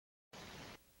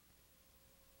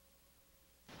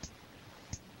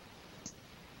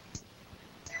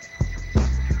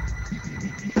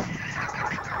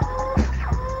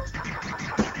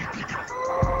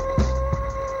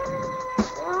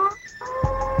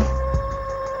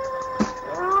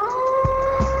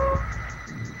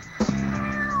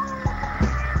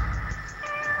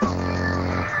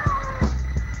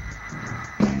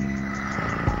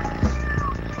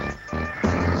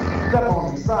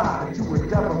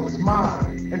is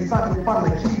mine. And Simon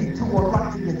find the key to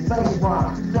unlock the insane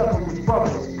rhyme. Two devilish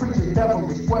brothers, preaching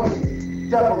devilish ways.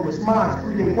 Devilish minds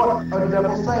create what a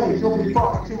devil says. You'll be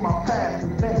brought to my past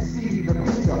and then see the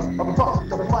future across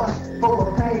the flesh, full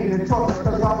of pain and torture.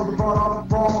 Cause I was brought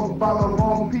up wrong by the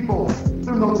wrong people.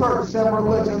 Through no church and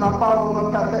religion, I follow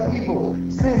the path of evil.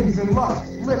 Sins and lust,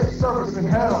 lip service and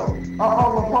hell are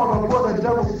all a part of what a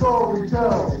devil's story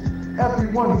tells.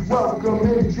 Everyone's welcome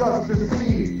in just to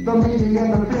see the meaning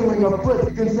and the feeling of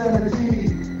flipped insanity.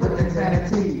 Flipped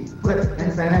insanity, flipped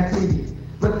insanity,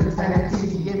 flipped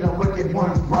insanity in the wicked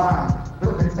one's rhyme.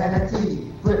 Flipped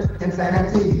insanity, flipped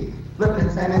insanity, flipped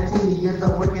insanity is the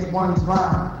wicked one's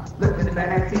rhyme. Flipped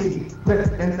insanity,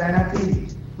 flipped insanity,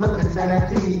 flipped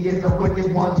insanity is the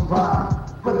wicked one's rhyme.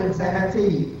 Flipped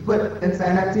insanity, flipped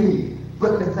insanity,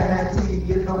 flipped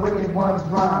insanity is the wicked one's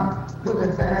rhyme. Flipped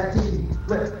insanity,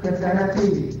 flipped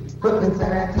insanity, flipped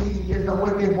insanity is the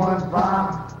wicked one's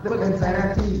rhyme. Flipped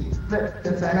insanity, flipped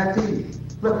insanity,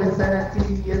 flipped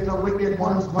insanity is the wicked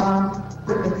one's rhyme.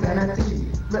 Flipped insanity,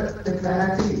 flipped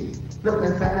insanity, flipped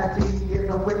insanity is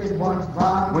the wicked one's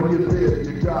rhyme. When you live,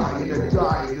 you die, and you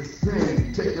die, you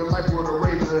sin. Take your life with a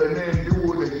razor and then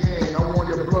do it again. I want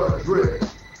your blood drip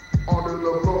onto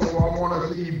the floor. I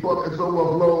wanna see buckets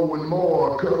overflow and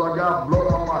more. Cause I got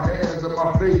blood on my hands and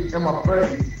my feet and my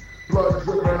face. Blood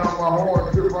dripping on my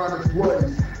horn to find its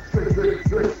place.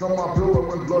 666 on my pillow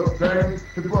with blood stains.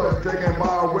 His blood taken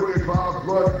by a wicked clown's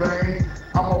blood vein.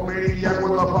 I'm a maniac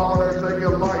with a power that take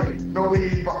your life. No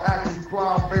need for acting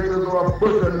clown faces or a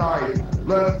butcher knife.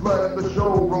 Let's let the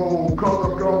show roll,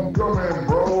 cause I'm coming,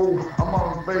 bro. I'm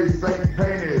on face ain't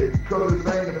painted, cause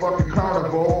this ain't a fucking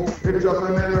carnival. It's just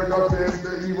an introduction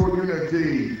to evil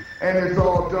unity. And it's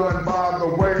all done by the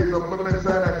ways of flipped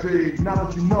insanity. Now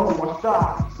that you know, I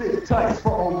stop, sit tight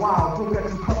for a while. Don't get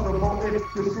too comfortable if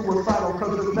you're suicidal.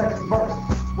 Cause this next verse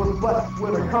was blessed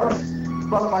with a curse.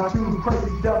 Blessed by two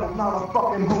crazy devils, not a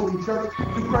fucking holy church.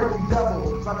 Two crazy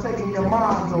devils, not taking your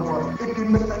minds over. If you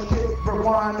miss that shit,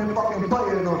 rewind and fucking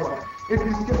play it over. If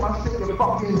you skip my shit, you're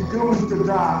fucking doomed to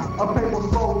die. A paper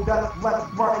scroll that's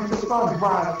left right into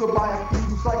sunrise. So buy a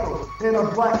few cycles in a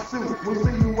black suit. We'll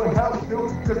see you in hell,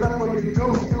 dude, cause that's what you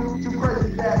do. Two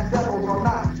crazy ass devils are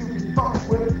not to be fucked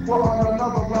with. We're on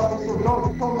another level, so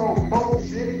don't pull no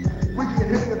bullshit. We can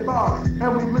hit the thoughts,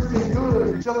 and we listen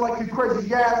good, just like you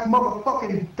crazy ass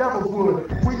motherfucking devils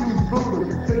would. We use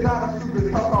voodoo to guide us through this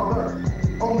tough on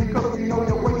earth. Only cause we know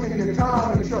you're wasting your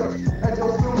time in church. As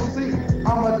you'll soon see,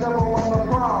 I'm a devil on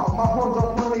the prowl. My horns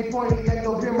are plenty pointy, and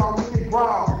you'll hear my wicked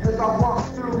growl. As I walk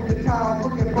through your town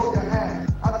looking for your ass.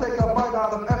 I take a bite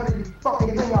out of every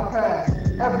fucking thing I pass.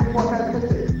 Everyone has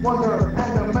missed it, wonder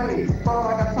and amaze.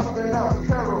 Thought I got something else,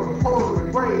 terror, horror,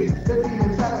 and rage. The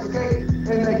demons have escaped,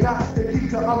 and they got the key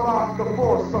to unlock the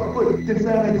force of flipped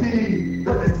insanity.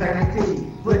 Flipped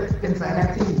insanity, flipped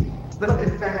insanity, flipped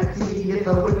insanity is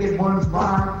the wicked one's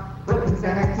rhyme. Flipped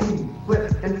insanity,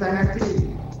 flipped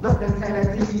insanity, flipped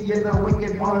insanity is the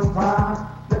wicked one's rhyme.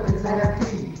 Flipped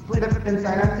insanity, flipped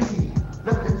insanity,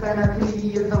 flipped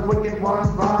insanity is the wicked one's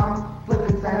rhyme.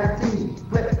 Flipped insanity,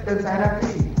 flipped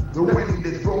insanity. The wind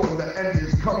is blowing, the end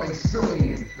is coming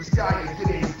soon. The sky is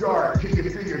getting dark, can you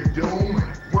feel your doom?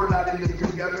 We're not in this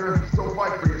together, so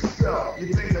fight for yourself.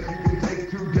 You think that you can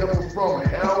take two devils from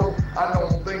hell? I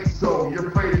don't think so,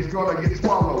 your fate is gonna get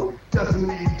swallowed.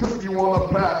 Destiny took you on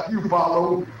the path you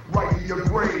followed. Right to your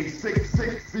grave, 6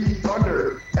 feet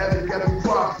under. As it gets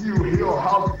across you, he'll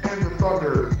house and the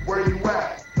thunder. Where you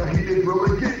at? The heat is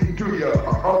really getting to you.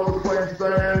 Are those flames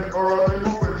stand or are they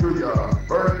moving to you?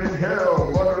 Burning in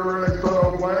hell, under an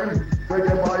external flame.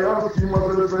 Taken by us, you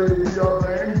must say we are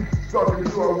thing. Stuck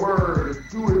into a word,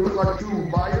 do it look like two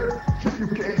fire? Shit you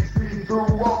can't see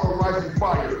through all the rising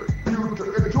fire. You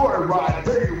took a joyride,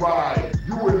 they ride,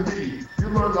 you and me. You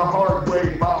learn the hard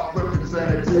way about flipped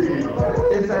insanity.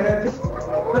 Insanity,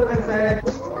 flipped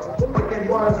insanity, wicked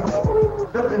ones,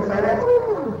 flipped insanity,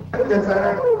 flipped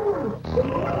insanity.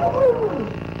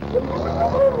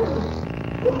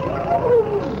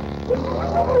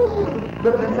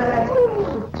 Flipped insanity.